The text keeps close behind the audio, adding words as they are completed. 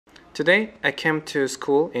Today I came to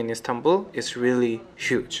school in Istanbul. It's really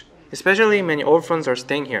huge. Especially many orphans are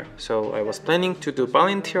staying here. So I was planning to do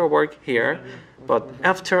volunteer work here. But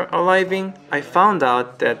after arriving, I found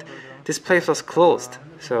out that this place was closed.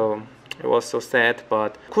 So it was so sad.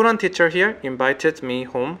 But Korean teacher here invited me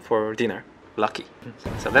home for dinner. Lucky.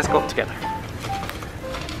 So let's go together.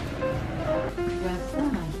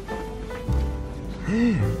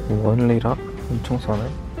 원리라? 엄청 싸네.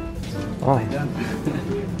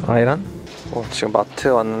 아이란? 지금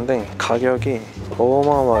마트에 왔는데 가격이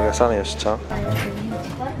어마어마하게 싸네요 진짜.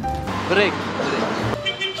 브레이크.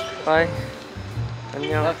 Hi.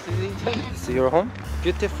 안녕. Is your home?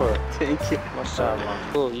 Beautiful. Thank you. Mashallah.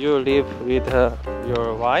 So you live with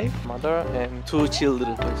your wife, mother and 2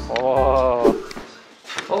 children. Oh.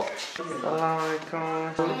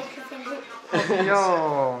 Assalamualaikum.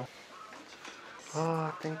 Yo.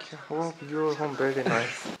 Thank you. Oh, your home very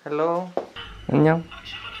nice. Hello. 안녕.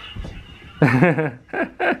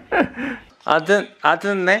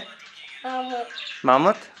 Adın ne?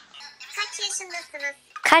 Mahmut. Kaç yaşındasınız?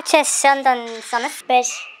 Kaç yaşındasınız?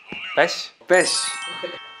 5. 5.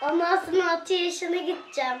 Ondan sonra 6 yaşına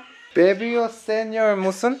gideceğim. Baby o senior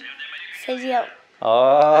musun? Seviyorum.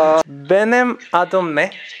 Benim adım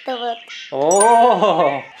ne? Daud.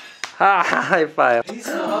 Oh. High five.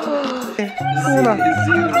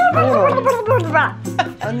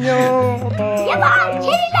 안녕. Yalan!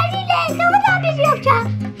 Kedileriyle Daud abi yapacağım.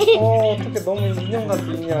 어떻게 너무 인형 같아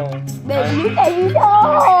인형. Benim de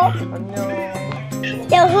안녕.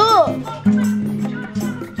 Yahu!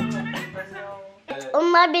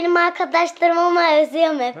 Onlar benim arkadaşlarım ama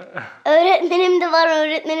özlüyorum hep. Öğretmenim de var,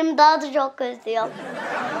 öğretmenim daha da çok özlüyorum.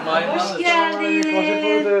 Hoş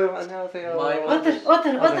geldin. 안녕하세요. Otur.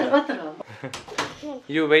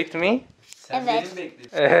 You wait me? Evet.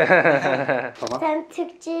 Sen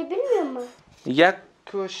Türkçeyi bilmiyor musun?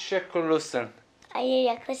 yakışıklısın. Hayır,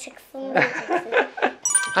 yaklaşıksın diyeceksin.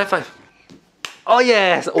 High five. Oh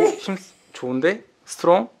yes. 힘 좋은데?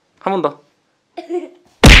 Strong. 한 번 더.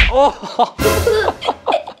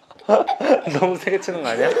 너무 세게 치는 거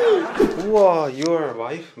아니야? 우와, your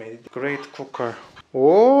wife made great cooker.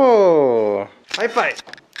 오, 하이파이.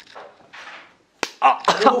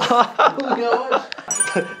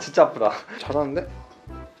 진짜 아프다. 잘하는데?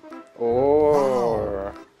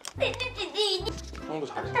 오. 형도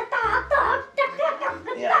잘해.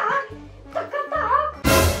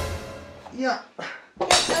 야.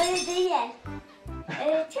 Öyle değil.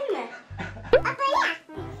 Öğretin mi? Böyle.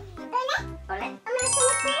 Öyle. Ama nasıl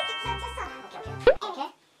yapmayı tutacağız? Okey.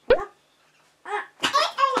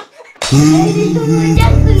 Öyle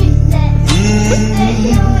yapacaksın işte. Öyle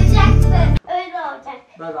yapacaksın. Öyle olacak.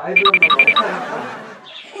 나 나이 들면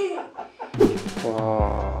와.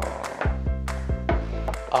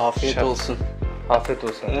 Afiyet olsun. Afiyet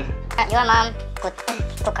olsun. Your mom good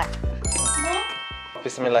cooker.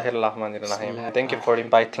 Bismillahirrahmanirrahim. Thank you for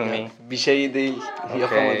inviting me. Bir şey değil. Okay.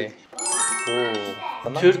 Yapamadık.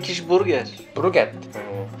 Oo. Turkish burger. Burger.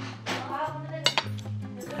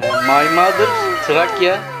 My mother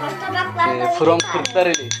Trakya. From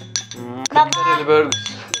Kırklareli. Kırklareli burger.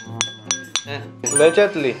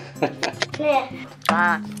 Allegedly. Ne?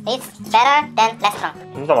 It's better than restaurant.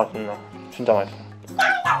 진짜 맛있네. 진짜 맛있어.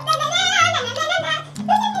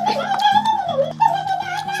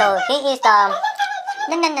 So he is the.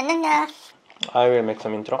 I will make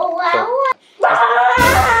some intro.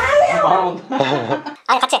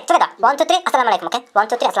 아니 같이 together. 1, 2, 3. 아살라무알레이쿰. 오케이? 1,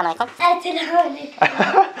 2, 3. 아살라무알레이쿰.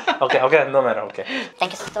 Okay, no matter. Okay.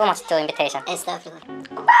 Thank you so much to invitation. Estağfurullah.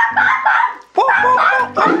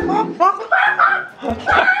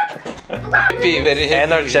 Happy, very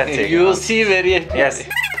happy. Energetic. You see very happy. Yes.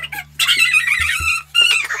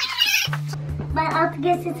 Ben artık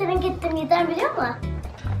sesine gittim. Neden biliyor musun?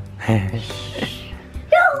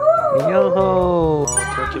 Yo.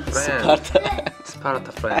 Turkey friend.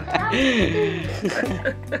 Sparta friend.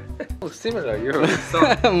 Similar. You're so.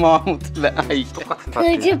 Mahmut ve Ay.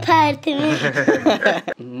 Kırcı partimi.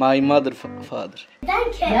 My mother father.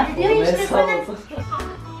 Neden ki? Diyor işte sana.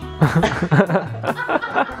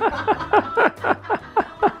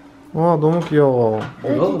 와 너무 귀여워.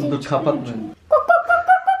 Oğlum dur kapatma.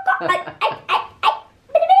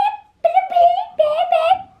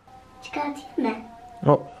 Çıkartayım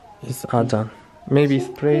mı? It's azan. Maybe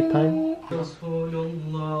spray time.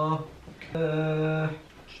 Resulullah.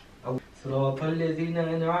 Sıratallezine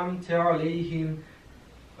en'amte aleyhim.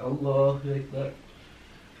 Allahu ekber.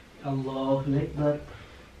 Allahu ekber.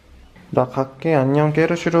 나 갈게. 안녕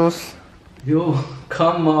깨르시루스. Yo,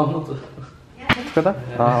 come Mahmut. together?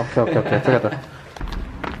 Okay. Together.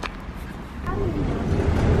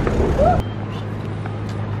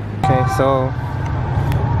 So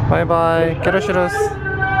bye bye. Keroshirus.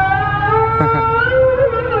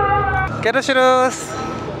 Keroshirus.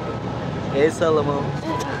 애 살라모.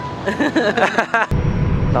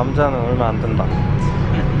 남자는 울면 안 된다.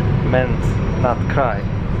 Men not cry.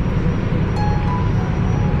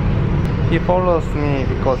 He follows me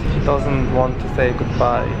because he doesn't want to say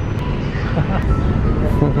goodbye.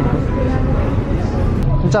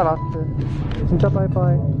 진짜 라스트. 진짜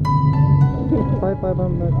바이바이. 바이바이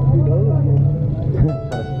바이바이.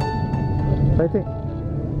 파이팅.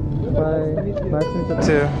 Bye. Nice to meet you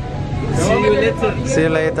too. See you later. See you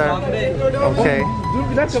later. Okay.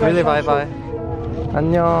 It's really bye bye.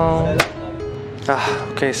 안녕.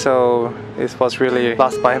 Okay, so it was really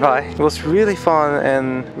last bye bye. It was really fun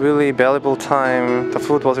and really valuable time. The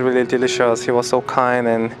food was really delicious. He was so kind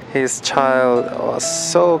and his child was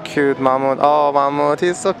so cute. Mahmoud. Oh, Mahmoud,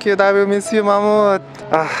 he's so cute. I will miss you, Mahmoud.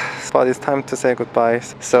 But it's time to say goodbye.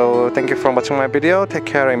 So thank you for watching my video. Take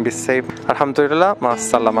care and be safe. Alhamdulillah. Ma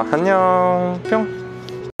salama. 안녕. 뿅.